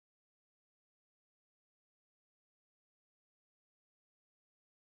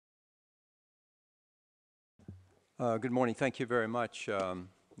Good morning. Thank you very much,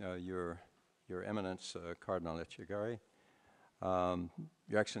 Your Eminence, Cardinal Echegaray,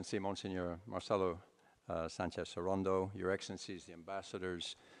 Your Excellency, Monsignor Marcelo Sanchez Arondo, Your Excellencies, the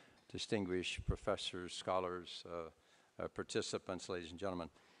ambassadors, distinguished professors, scholars, participants, ladies and gentlemen.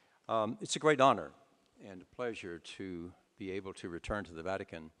 It's a great honor and a pleasure to be able to return to the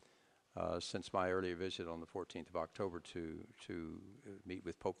Vatican since my earlier visit on the 14th of October to meet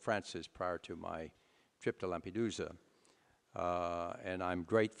with Pope Francis prior to my trip to Lampedusa. And I'm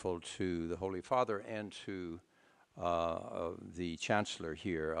grateful to the Holy Father and to the Chancellor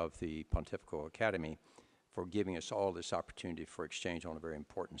here of the Pontifical Academy for giving us all this opportunity for exchange on a very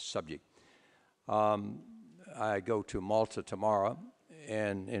important subject. I go to Malta tomorrow,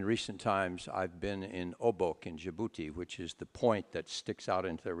 and in recent times I've been in Obok in Djibouti, which is the point that sticks out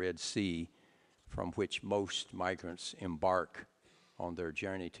into the Red Sea from which most migrants embark on their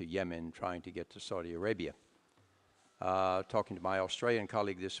journey to Yemen, trying to get to Saudi Arabia. Talking to my Australian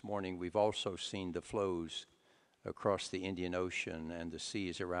colleague this morning, we've also seen the flows across the Indian Ocean and the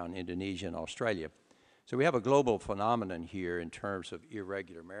seas around Indonesia and Australia. So we have a global phenomenon here in terms of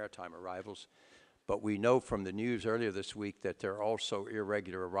irregular maritime arrivals, but we know from the news earlier this week that there are also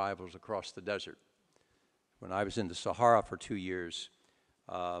irregular arrivals across the desert. When I was in the Sahara for 2 years,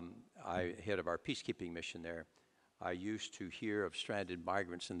 head of our peacekeeping mission there, I used to hear of stranded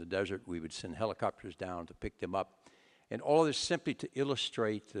migrants in the desert. We would send helicopters down to pick them up. And all of this simply to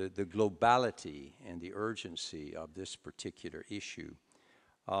illustrate the globality and the urgency of this particular issue.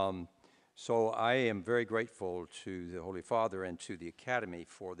 So I am very grateful to the Holy Father and to the Academy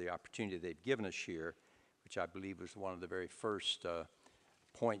for the opportunity they've given us here, which I believe was one of the very first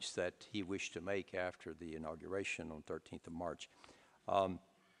points that he wished to make after the inauguration on 13th of March.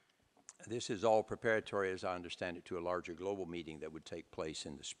 This is all preparatory, as I understand it, to a larger global meeting that would take place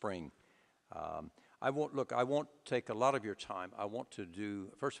in the spring. I won't take a lot of your time. I want to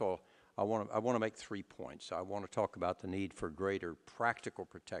do, first of all, I want to make 3 points. I want to talk about the need for greater practical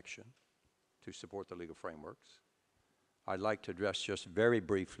protection to support the legal frameworks. I'd like to address just very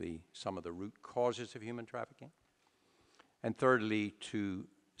briefly some of the root causes of human trafficking. And thirdly, to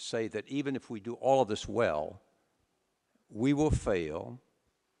say that even if we do all of this well, we will fail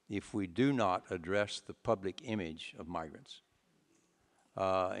if we do not address the public image of migrants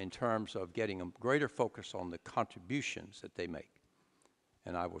in terms of getting a greater focus on the contributions that they make.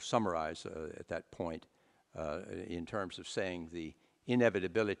 And I will summarize at that point in terms of saying the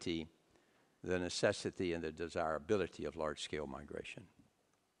inevitability, the necessity, and the desirability of large-scale migration.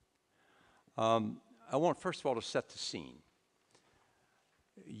 I want, first of all, to set the scene.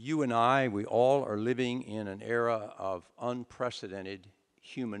 You and I, we all are living in an era of unprecedented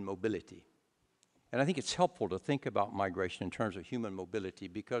human mobility. And I think it's helpful to think about migration in terms of human mobility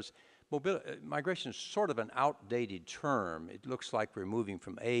because migration is sort of an outdated term. It looks like we're moving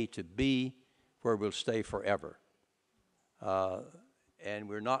from A to B where we'll stay forever. And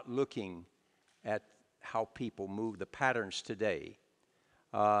we're not looking at how people move, the patterns today.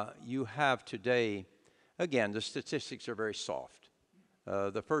 You have today, again, the statistics are very soft.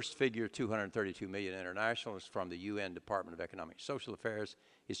 The first figure, 232 million international, is from the UN Department of Economic and Social Affairs.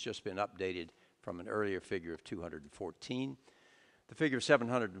 It's just been updated from an earlier figure of 214. The figure of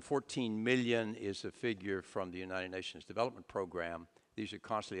 714 million is a figure from the United Nations Development Program. These are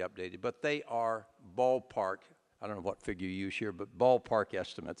constantly updated, but they are ballpark, I don't know what figure you use here, but ballpark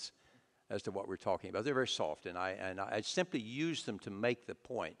estimates as to what we're talking about. They're very soft, and I simply use them to make the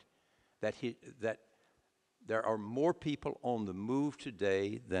point that there are more people on the move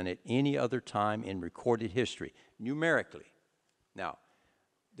today than at any other time in recorded history, numerically. Now,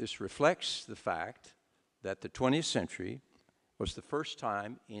 this reflects the fact that the 20th century was the first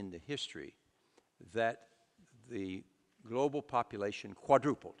time in the history that the global population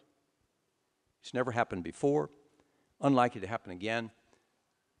quadrupled. It's never happened before, unlikely to happen again,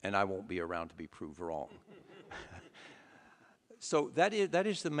 and I won't be around to be proved wrong. So that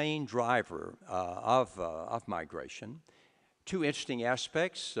is the main driver of migration. Two interesting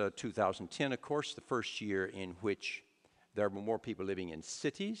aspects. 2010, of course, the first year in which there were more people living in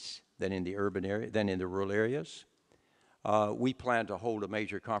cities than in the urban area, than in the rural areas. We plan to hold a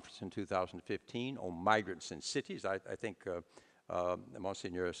major conference in 2015 on migrants in cities. I think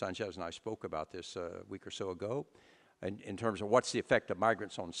Monsignor Sanchez and I spoke about this a week or so ago in terms of what's the effect of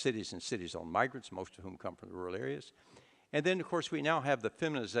migrants on cities and cities on migrants, most of whom come from the rural areas. And then, of course, we now have the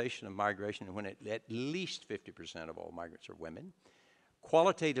feminization of migration when at least 50% of all migrants are women.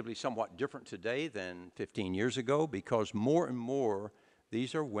 Qualitatively somewhat different today than 15 years ago because more and more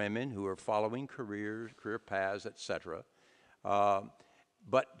these are women who are following career paths, et cetera.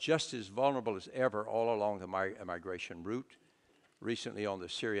 but just as vulnerable as ever all along the migration route. Recently on the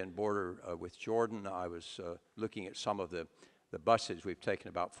Syrian border with Jordan, I was looking at some of the buses. We've taken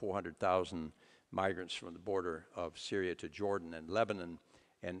about 400,000 migrants from the border of Syria to Jordan and Lebanon.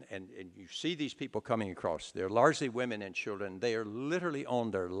 And you see these people coming across. They're largely women and children. They are literally on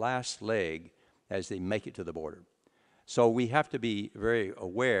their last leg as they make it to the border. So we have to be very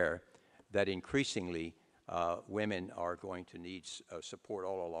aware that increasingly women are going to need support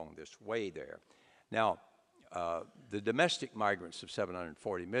all along this way there. Now, the domestic migrants of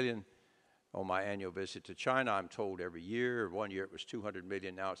 740 million, on my annual visit to China, I'm told every year, 1 year it was 200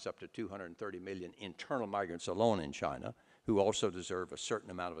 million, now it's up to 230 million internal migrants alone in China, who also deserve a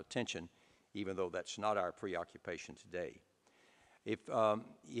certain amount of attention, even though that's not our preoccupation today.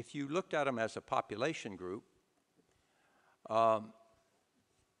 If you looked at them as a population group,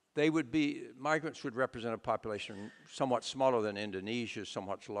 migrants would represent a population somewhat smaller than Indonesia,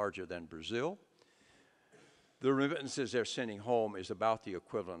 somewhat larger than Brazil. The remittances they're sending home is about the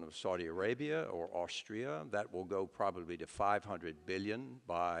equivalent of Saudi Arabia or Austria. That will go probably to 500 billion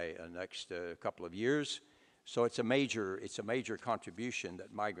by the next couple of years. So it's a major contribution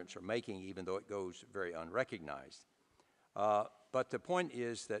that migrants are making, even though it goes very unrecognized. But the point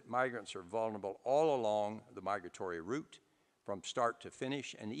is that migrants are vulnerable all along the migratory route, from start to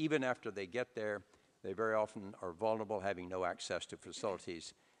finish, and even after they get there, they very often are vulnerable, having no access to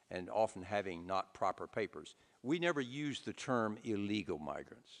facilities, and often having not proper papers. We never use the term illegal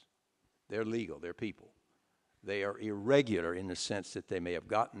migrants. They're legal, they're people. They are irregular in the sense that they may have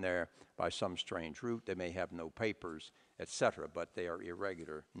gotten there by some strange route, they may have no papers, etc., but they are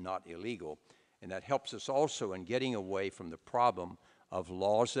irregular, not illegal. And that helps us also in getting away from the problem of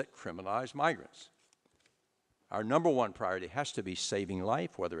laws that criminalize migrants. Our number one priority has to be saving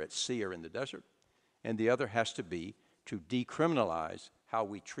life, whether at sea or in the desert, and the other has to be to decriminalize how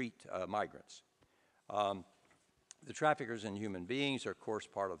we treat migrants. The traffickers in human beings are, of course,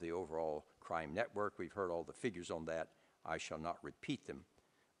 part of the overall crime network. We've heard all the figures on that. I shall not repeat them.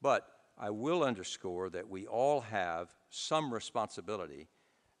 But I will underscore that we all have some responsibility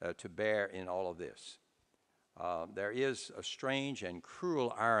to bear in all of this. There is a strange and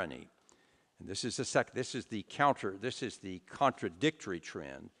cruel irony, and this is the contradictory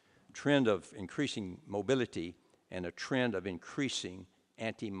trend of increasing mobility and a trend of increasing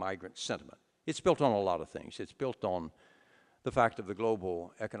anti-migrant sentiment. It's built on a lot of things. It's built on the fact of the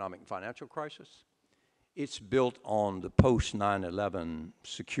global economic and financial crisis. It's built on the post-9/11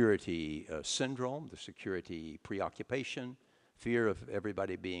 security syndrome, the security preoccupation, fear of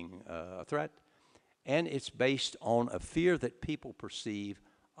everybody being a threat. And it's based on a fear that people perceive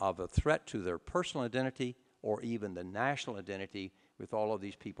of a threat to their personal identity or even the national identity with all of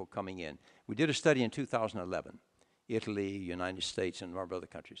these people coming in. We did a study in 2011. Italy, United States, and a number of other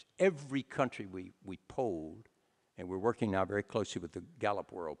countries. Every country we polled, and we're working now very closely with the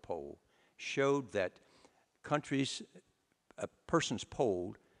Gallup World Poll, showed that persons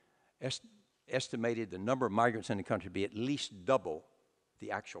polled estimated the number of migrants in the country to be at least double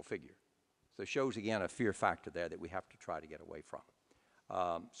the actual figure. So it shows, again, a fear factor there that we have to try to get away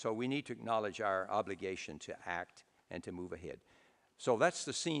from. So we need to acknowledge our obligation to act and to move ahead. So that's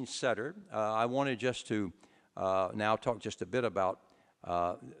the scene setter. I wanted just to now talk just a bit about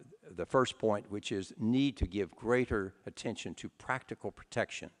the first point, which is need to give greater attention to practical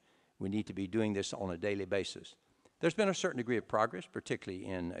protection. We need to be doing this on a daily basis. There's been a certain degree of progress, particularly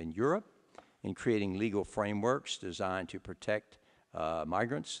in Europe, in creating legal frameworks designed to protect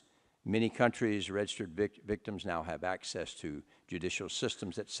migrants. Many countries, registered victims now have access to judicial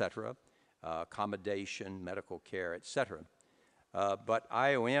systems, etc., accommodation, medical care, etc. But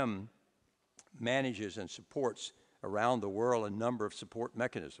IOM manages and supports around the world a number of support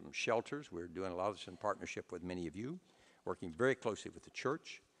mechanisms, shelters. We're doing a lot of this in partnership with many of you, working very closely with the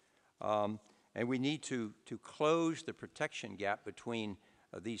church. And we need to close the protection gap between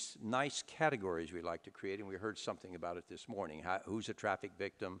these nice categories we like to create, and we heard something about it this morning. Who's a traffic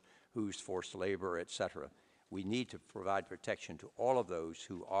victim, who's forced labor, etc. We need to provide protection to all of those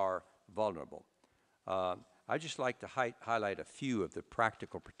who are vulnerable. I'd just like to highlight a few of the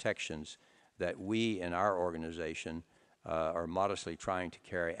practical protections that we in our organization are modestly trying to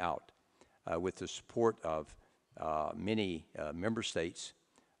carry out with the support of many member states.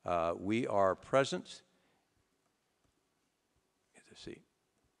 We are present.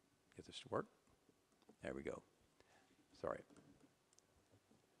 Get this to work. There we go. Sorry.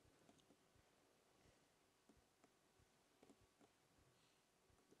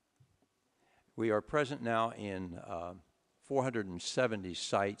 We are present now in 470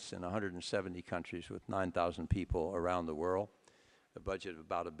 sites in 170 countries with 9,000 people around the world. a budget of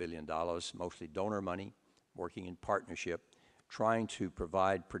about $1 billion, mostly donor money, working in partnership, trying to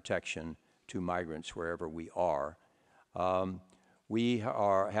provide protection to migrants wherever we are. We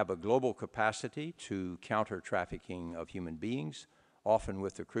have a global capacity to counter trafficking of human beings, often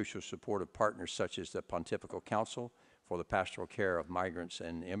with the crucial support of partners such as the Pontifical Council for the Pastoral Care of Migrants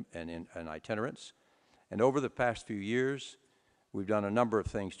and Itinerants. And over the past few years, we've done a number of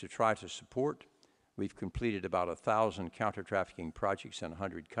things to try to support. We've completed about 1,000 counter-trafficking projects in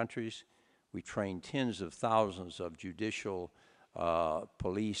 100 countries. We trained tens of thousands of judicial,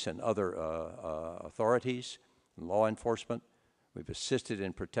 police, and other authorities, and law enforcement. We've assisted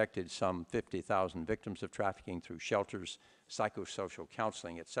and protected some 50,000 victims of trafficking through shelters, psychosocial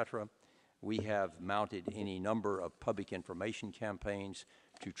counseling, etc. We have mounted any number of public information campaigns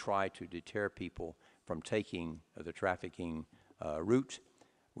to try to deter people from taking the trafficking route.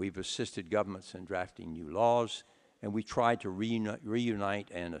 We've assisted governments in drafting new laws, and we tried to reunite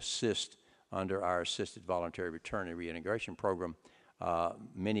and assist under our Assisted Voluntary Return and Reintegration Program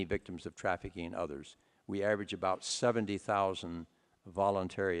many victims of trafficking and others. We average about 70,000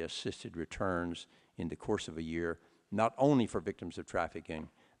 voluntary assisted returns in the course of a year, not only for victims of trafficking,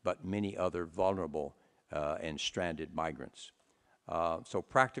 but many other vulnerable and stranded migrants. So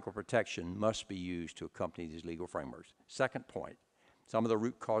practical protection must be used to accompany these legal frameworks. Second point, some of the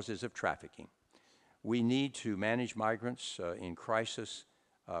root causes of trafficking. We need to manage migrants in crisis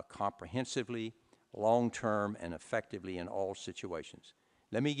comprehensively, long-term, and effectively in all situations.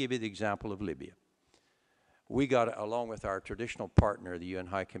 Let me give you the example of Libya. We got, along with our traditional partner, the UN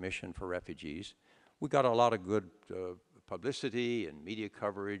High Commission for Refugees, we got a lot of good publicity and media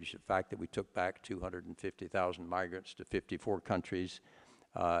coverage, the fact that we took back 250,000 migrants to 54 countries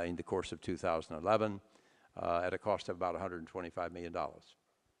in the course of 2011 at a cost of about $125 million.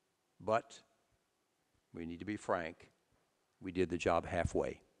 But we need to be frank, we did the job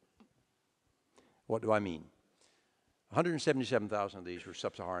halfway. What do I mean? 177,000 of these were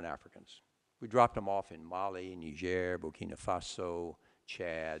sub-Saharan Africans. We dropped them off in Mali, Niger, Burkina Faso,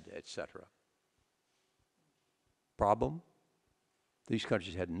 Chad, etc. Problem? These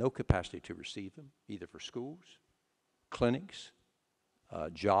countries had no capacity to receive them, either for schools, clinics,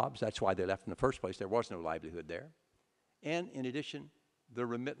 jobs. That's why they left in the first place. There was no livelihood there. And in addition, the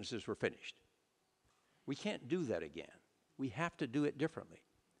remittances were finished. We can't do that again. We have to do it differently.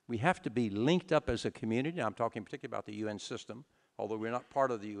 We have to be linked up as a community. I'm talking particularly about the UN system. Although we're not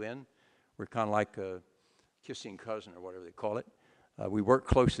part of the UN, we're kind of like a kissing cousin or whatever they call it. We work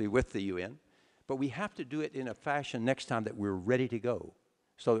closely with the UN. But we have to do it in a fashion next time that we're ready to go,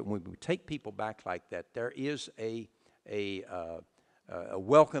 so that when we take people back like that, there is a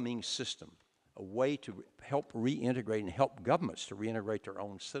welcoming system, a way to help reintegrate and help governments to reintegrate their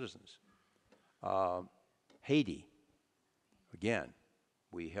own citizens. Haiti, again,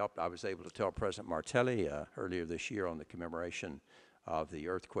 we helped. I was able to tell President Martelly earlier this year on the commemoration of the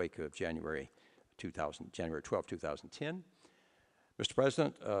earthquake of January 12, 2010. Mr.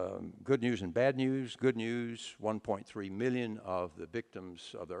 President, good news and bad news. Good news, 1.3 million of the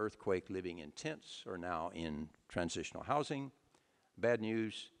victims of the earthquake living in tents are now in transitional housing. Bad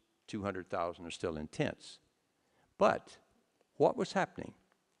news, 200,000 are still in tents. But what was happening?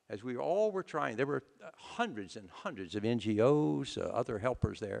 As we all were trying, there were hundreds and hundreds of NGOs, other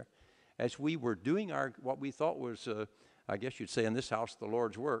helpers there. As we were doing what we thought was, I guess you'd say in this house, the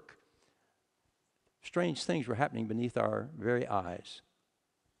Lord's work, strange things were happening beneath our very eyes.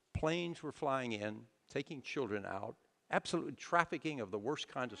 Planes were flying in, taking children out, absolutely trafficking of the worst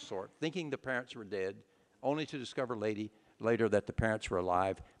kind of sort, thinking the parents were dead, only to discover later that the parents were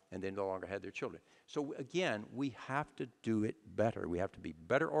alive and they no longer had their children. So again, we have to do it better. We have to be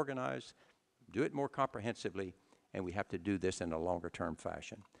better organized, do it more comprehensively, and we have to do this in a longer-term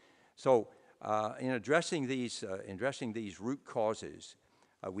fashion. So in addressing these root causes,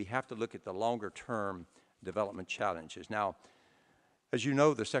 we have to look at the longer-term development challenges. Now, as you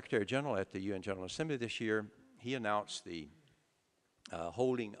know, the Secretary General at the UN General Assembly this year, he announced the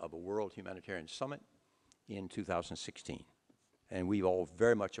holding of a World Humanitarian Summit in 2016. And we all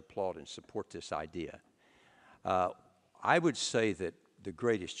very much applaud and support this idea. I would say that the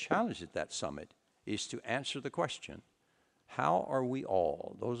greatest challenge at that summit is to answer the question, how are we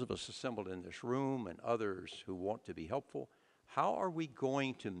all, those of us assembled in this room and others who want to be helpful, how are we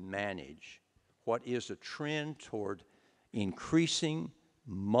going to manage what is a trend toward increasing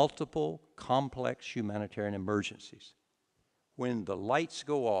multiple complex humanitarian emergencies? When the lights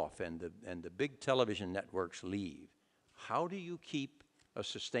go off and the big television networks leave, how do you keep a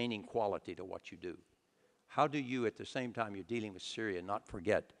sustaining quality to what you do? How do you, at the same time you're dealing with Syria, not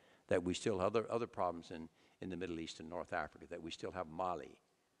forget that we still have other problems in the Middle East and North Africa, that we still have Mali,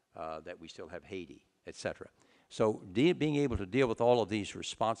 that we still have Haiti, et cetera. So being able to deal with all of these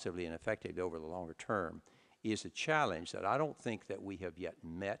responsibly and effectively over the longer term is a challenge that I don't think that we have yet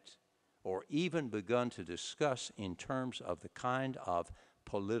met or even begun to discuss in terms of the kind of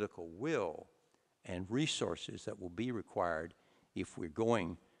political will and resources that will be required if we're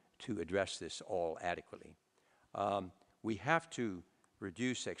going to address this all adequately. We have to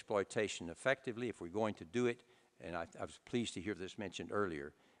reduce exploitation effectively if we're going to do it, and I was pleased to hear this mentioned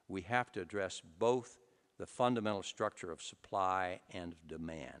earlier. We have to address both the fundamental structure of supply and of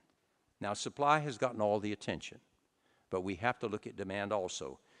demand. Now, supply has gotten all the attention, but we have to look at demand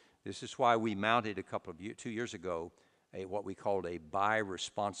also. This is why we mounted 2 years ago what we called a Buy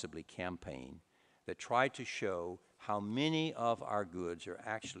Responsibly campaign that tried to show how many of our goods are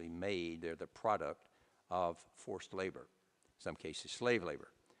actually made, they're the product of forced labor, in some cases slave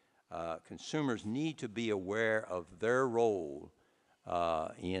labor. Consumers need to be aware of their role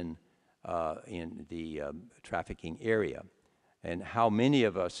in the trafficking area, and how many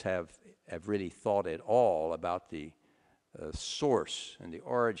of us have really thought at all about the source and the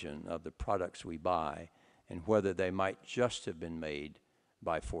origin of the products we buy and whether they might just have been made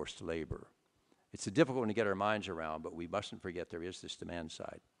by forced labor. It's a difficult one to get our minds around, but we mustn't forget there is this demand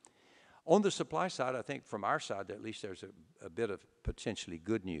side. On the supply side, I think from our side, at least there's a bit of potentially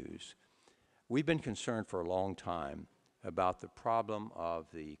good news. We've been concerned for a long time about the problem of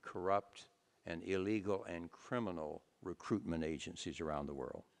the corrupt and illegal and criminal recruitment agencies around the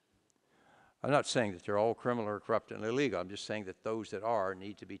world. I'm not saying that they're all criminal or corrupt and illegal. I'm just saying that those that are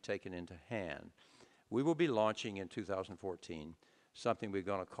need to be taken into hand. We will be launching in 2014 something we're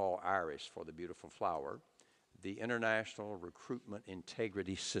going to call IRIS, for the beautiful flower, the International Recruitment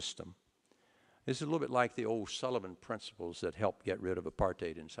Integrity System. This is a little bit like the old Sullivan principles that helped get rid of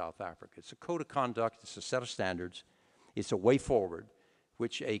apartheid in South Africa. It's a code of conduct. It's a set of standards. It's a way forward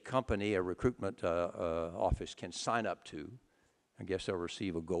which a company, a recruitment office can sign up to. I guess they'll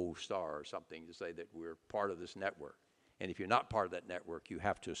receive a gold star or something to say that we're part of this network. And if you're not part of that network, you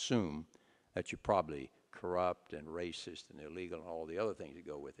have to assume that you're probably corrupt and racist and illegal and all the other things that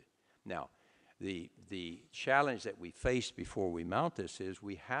go with it. Now, the challenge that we face before we mount this is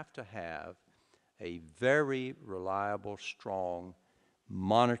we have to have a very reliable, strong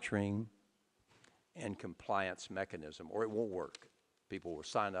monitoring and compliance mechanism, or it won't work. People will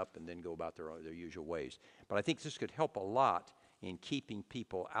sign up and then go about their usual ways. But I think this could help a lot in keeping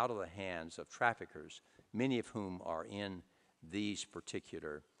people out of the hands of traffickers, many of whom are in these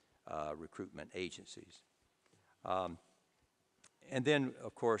particular recruitment agencies. And then,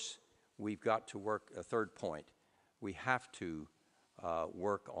 of course, we've got to work, a third point, we have to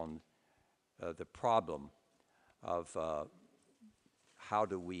work on the problem of how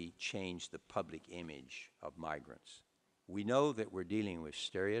do we change the public image of migrants. We know that we're dealing with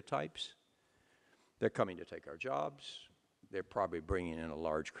stereotypes. They're coming to take our jobs. They're probably bringing in a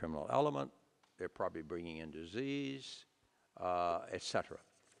large criminal element. They're probably bringing in disease, et cetera.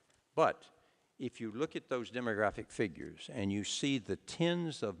 But if you look at those demographic figures and you see the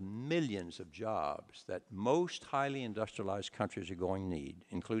tens of millions of jobs that most highly industrialized countries are going to need,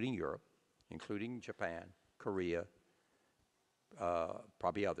 including Europe, including Japan, Korea,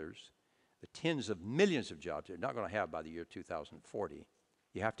 probably others, the tens of millions of jobs they're not going to have by the year 2040,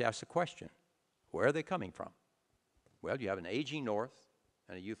 you have to ask the question, where are they coming from? Well, you have an aging North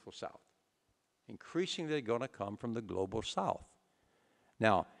and a youthful South. Increasingly, they're going to come from the global South.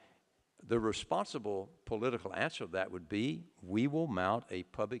 Now, the responsible political answer to that would be, we will mount a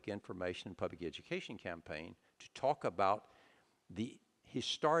public information and public education campaign to talk about the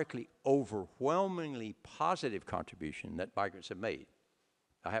historically overwhelmingly positive contribution that migrants have made.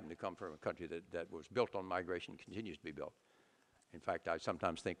 I happen to come from a country that was built on migration and continues to be built. In fact, I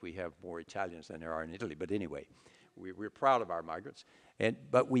sometimes think we have more Italians than there are in Italy. But anyway, we're proud of our migrants.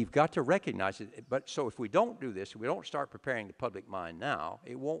 But we've got to recognize it. But so if we don't do this, if we don't start preparing the public mind now,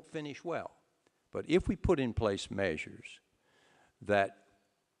 it won't finish well. But if we put in place measures that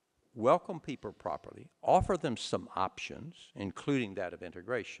welcome people properly, offer them some options, including that of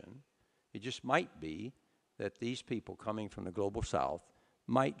integration, it just might be that these people coming from the global South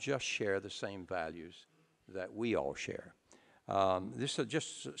might just share the same values that we all share. This is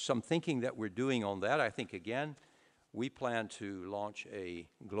just some thinking that we're doing on that. I think, again, we plan to launch a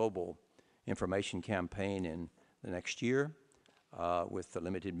global information campaign in the next year. With the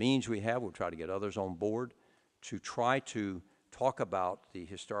limited means we have, we'll try to get others on board to try to talk about the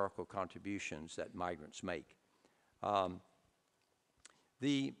historical contributions that migrants make.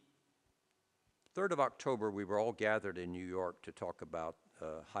 The 3rd of October, we were all gathered in New York to talk about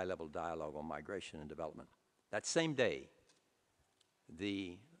a high-level dialogue on migration and development. That same day,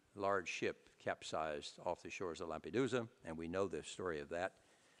 the large ship capsized off the shores of Lampedusa, and we know the story of that.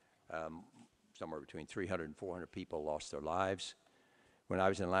 Somewhere between 300 and 400 people lost their lives. When I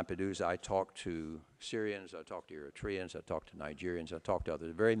was in Lampedusa, I talked to Syrians, I talked to Eritreans, I talked to Nigerians, I talked to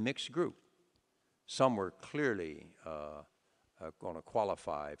others, a very mixed group. Some were clearly going to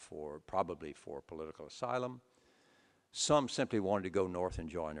qualify probably for political asylum. Some simply wanted to go north and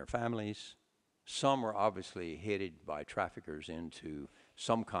join their families. Some were obviously headed by traffickers into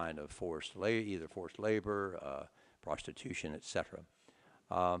some kind of either forced labor, prostitution, etc.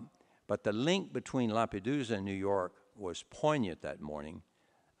 But the link between Lampedusa and New York was poignant that morning,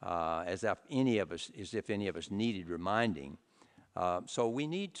 as if any of us needed reminding. So we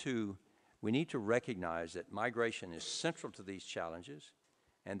need to recognize that migration is central to these challenges,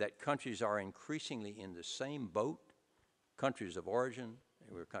 and that countries are increasingly in the same boat. Countries of origin,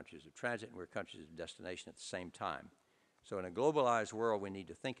 we're countries of transit, and we're countries of destination at the same time. So in a globalized world, we need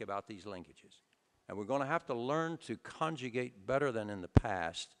to think about these linkages. And we're going to have to learn to conjugate better than in the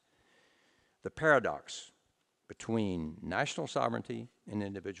past the paradox between national sovereignty and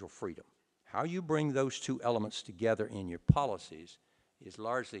individual freedom. How you bring those two elements together in your policies is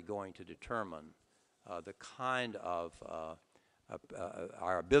largely going to determine the kind of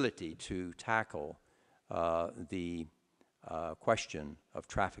our ability to tackle the question of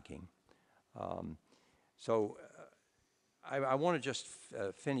trafficking. I want to just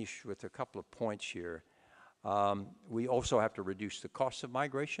finish with a couple of points here. We also have to reduce the cost of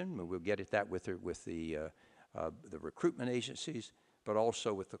migration. We'll get at that with the recruitment agencies, but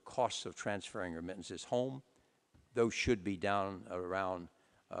also with the costs of transferring remittances home. Those should be down around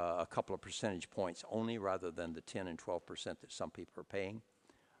a couple of percentage points only, rather than the 10 and 12% that some people are paying.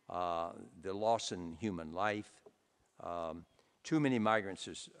 The loss in human life. Too many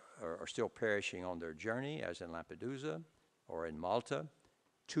migrants are still perishing on their journey, as in Lampedusa or in Malta.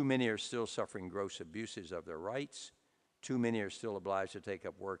 Too many are still suffering gross abuses of their rights. Too many are still obliged to take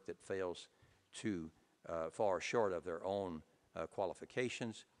up work that fails to fall short of their own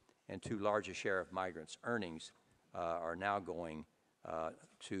qualifications. And too large a share of migrants' earnings are now going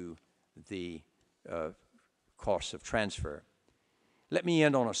to the costs of transfer. Let me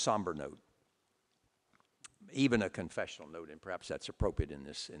end on a somber note, even a confessional note, and perhaps that's appropriate in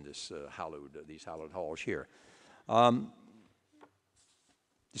these hallowed halls here.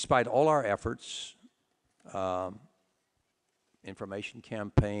 Despite all our efforts, information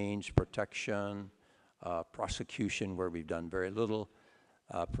campaigns, protection, prosecution where we've done very little,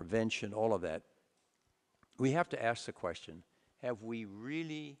 prevention, all of that, we have to ask the question, have we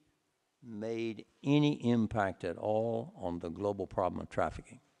really made any impact at all on the global problem of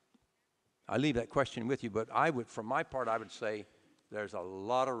trafficking? I leave that question with you, but from my part, I would say there's a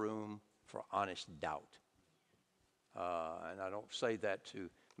lot of room for honest doubt. And I don't say that to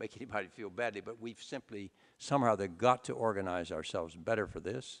make anybody feel badly, but we've simply somehow got to organize ourselves better for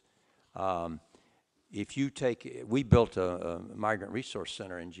this. We built a migrant resource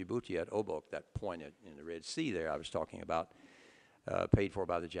center in Djibouti at Obok, that point in the Red Sea there I was talking about, paid for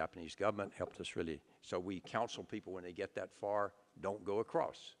by the Japanese government, helped us really. So we counsel people when they get that far, don't go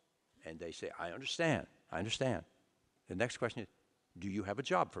across. And they say, I understand. The next question is, do you have a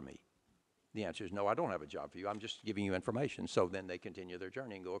job for me? The answer is, no, I don't have a job for you. I'm just giving you information. So then they continue their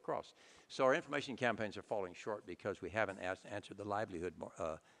journey and go across. So our information campaigns are falling short because we haven't answered the livelihood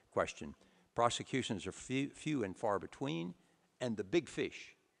question. Prosecutions are few and far between, and the big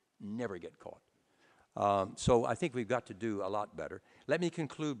fish never get caught. So I think we've got to do a lot better. Let me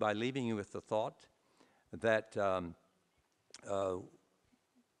conclude by leaving you with the thought that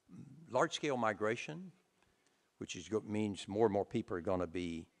large-scale migration, which means more and more people are going to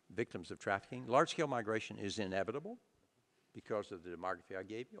be victims of trafficking. Large-scale migration is inevitable because of the demography I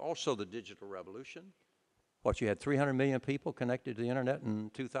gave you. Also, the digital revolution. You had 300 million people connected to the internet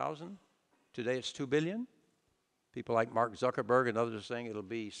in 2000. Today, it's 2 billion. People like Mark Zuckerberg and others are saying it'll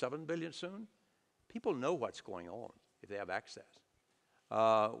be 7 billion soon. People know what's going on if they have access.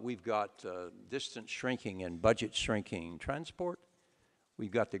 We've got distance shrinking and budget shrinking transport.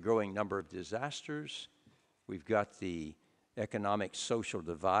 We've got the growing number of disasters. We've got the economic social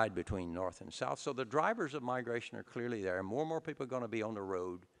divide between North and South. So the drivers of migration are clearly there. More and more people are going to be on the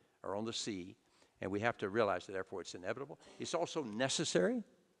road or on the sea, and we have to realize that, therefore, it's inevitable. It's also necessary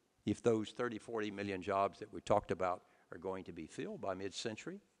if those 30, 40 million jobs that we talked about are going to be filled by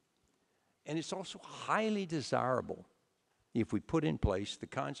mid-century. And it's also highly desirable if we put in place the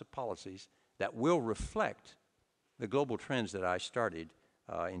kinds of policies that will reflect the global trends that I started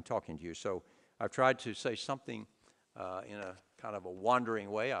in talking to you. So I've tried to say something in a kind of a wandering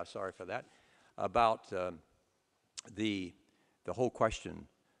way, I'm sorry for that, about the whole question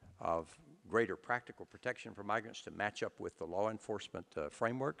of greater practical protection for migrants to match up with the law enforcement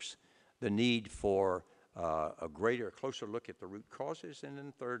frameworks, the need for a closer look at the root causes, and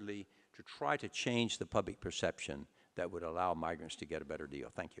then thirdly, to try to change the public perception that would allow migrants to get a better deal.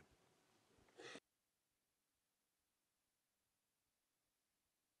 Thank you.